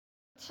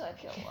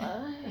Take it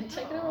away.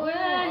 Take it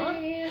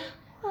away.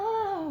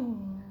 Oh.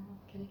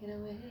 Can I get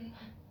away?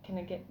 Can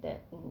I get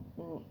that?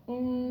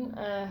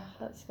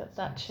 That's got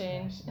that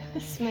tune.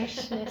 Smash,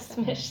 smash,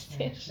 smash,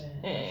 smash.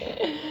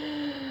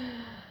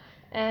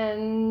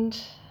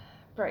 And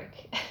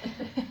break.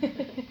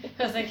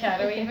 I was like, how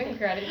do we even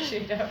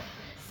gratitude up?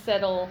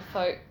 Settle,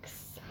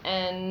 folks,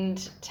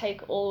 and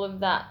take all of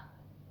that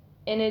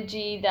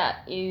energy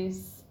that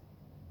is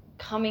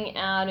coming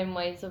out in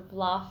ways of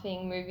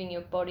laughing, moving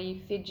your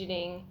body,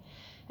 fidgeting,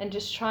 and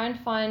just try and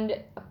find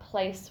a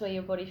place where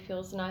your body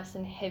feels nice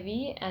and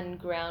heavy and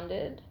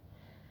grounded,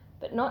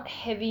 but not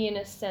heavy in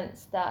a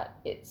sense that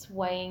it's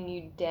weighing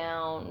you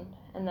down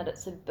and that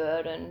it's a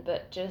burden,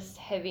 but just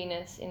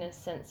heaviness in a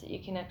sense that you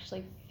can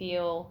actually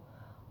feel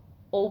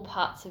all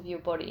parts of your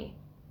body.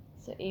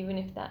 So even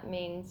if that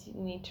means you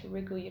need to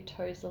wriggle your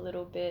toes a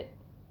little bit,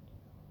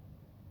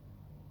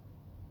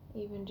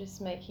 even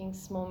just making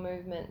small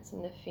movements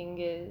in the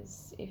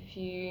fingers, if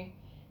you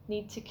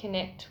need to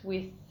connect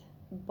with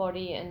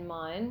body and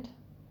mind.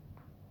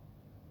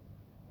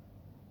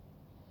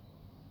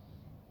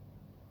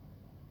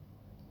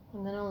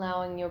 And then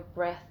allowing your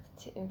breath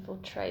to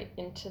infiltrate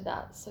into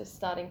that. So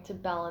starting to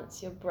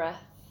balance your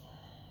breath,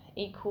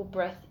 equal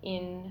breath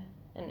in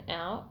and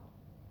out.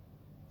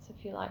 So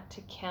if you like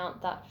to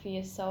count that for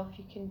yourself,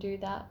 you can do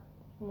that.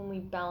 When we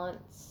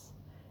balance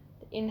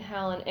the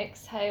inhale and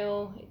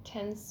exhale, it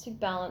tends to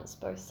balance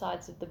both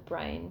sides of the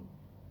brain.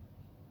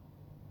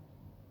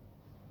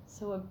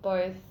 So we're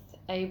both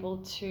able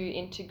to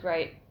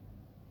integrate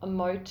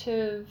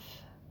emotive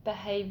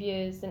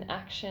behaviors and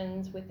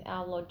actions with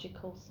our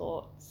logical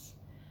thoughts.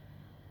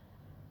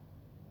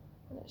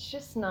 And it's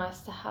just nice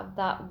to have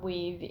that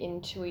weave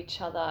into each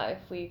other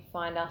if we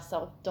find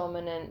ourselves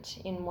dominant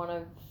in one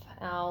of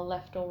our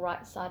left or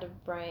right side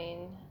of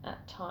brain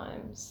at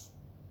times.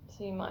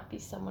 So you might be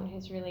someone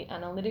who's really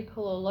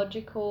analytical or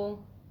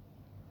logical,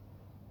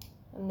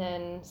 and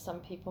then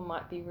some people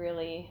might be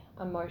really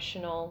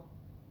emotional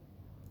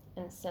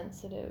and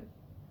sensitive.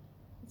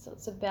 So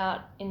it's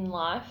about, in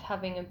life,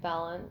 having a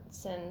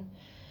balance, and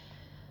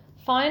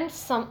find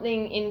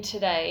something in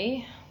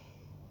today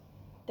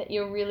that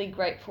you're really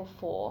grateful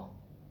for.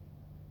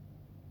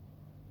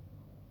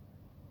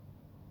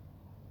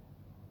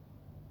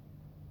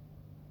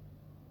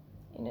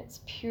 In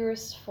its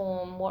purest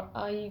form, what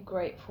are you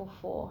grateful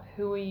for?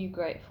 Who are you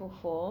grateful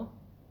for?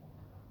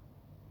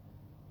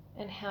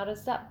 And how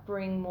does that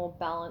bring more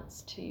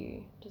balance to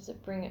you? Does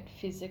it bring it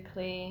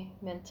physically,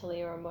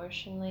 mentally, or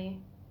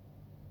emotionally?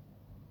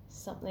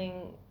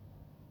 Something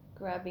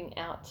grabbing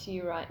out to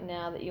you right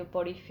now that your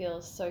body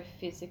feels so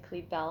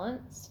physically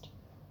balanced?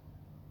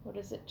 Or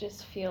does it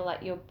just feel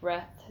like your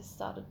breath has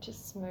started to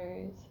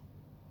smooth?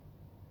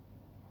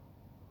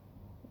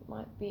 It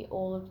might be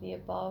all of the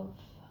above.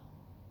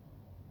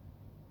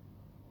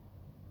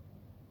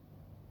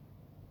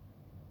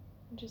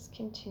 Just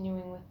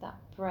continuing with that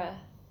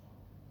breath,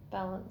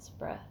 balanced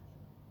breath,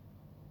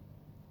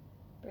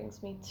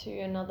 brings me to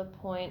another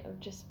point of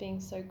just being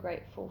so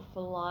grateful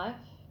for life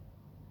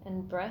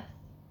and breath,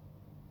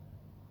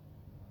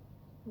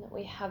 and that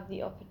we have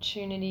the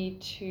opportunity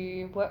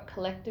to work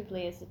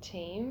collectively as a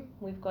team.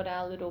 We've got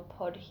our little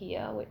pod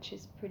here, which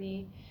is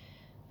pretty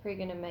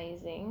friggin'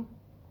 amazing.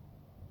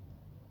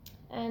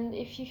 And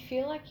if you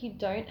feel like you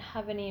don't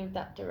have any of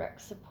that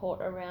direct support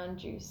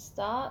around you,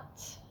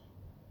 start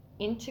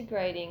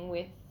integrating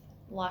with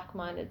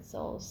like-minded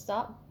souls.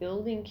 Start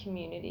building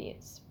community.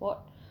 It's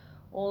what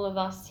all of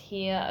us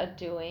here are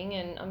doing,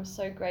 and I'm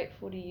so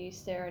grateful to you,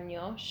 Sarah and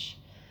Yosh,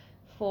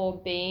 for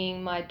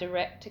being my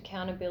direct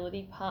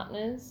accountability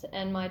partners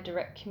and my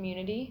direct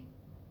community.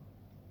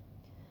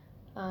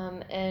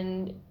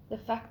 And the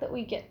fact that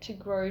we get to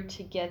grow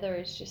together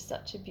is just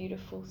such a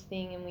beautiful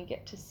thing, and we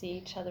get to see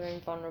each other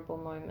in vulnerable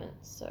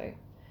moments. So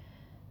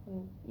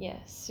yeah,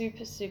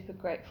 super, super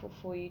grateful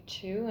for you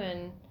too,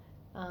 and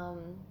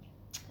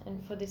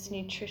for this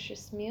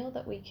nutritious meal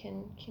that we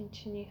can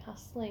continue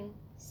hustling,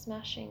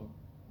 smashing,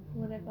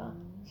 whatever.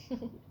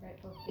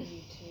 Grateful for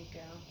you too,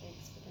 girl.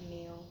 Thanks for the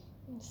meal.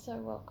 You're so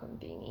welcome,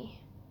 Beanie.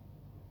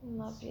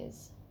 Love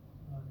yous.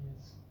 Love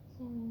yous.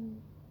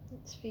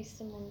 Let's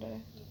feast,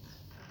 Amundo.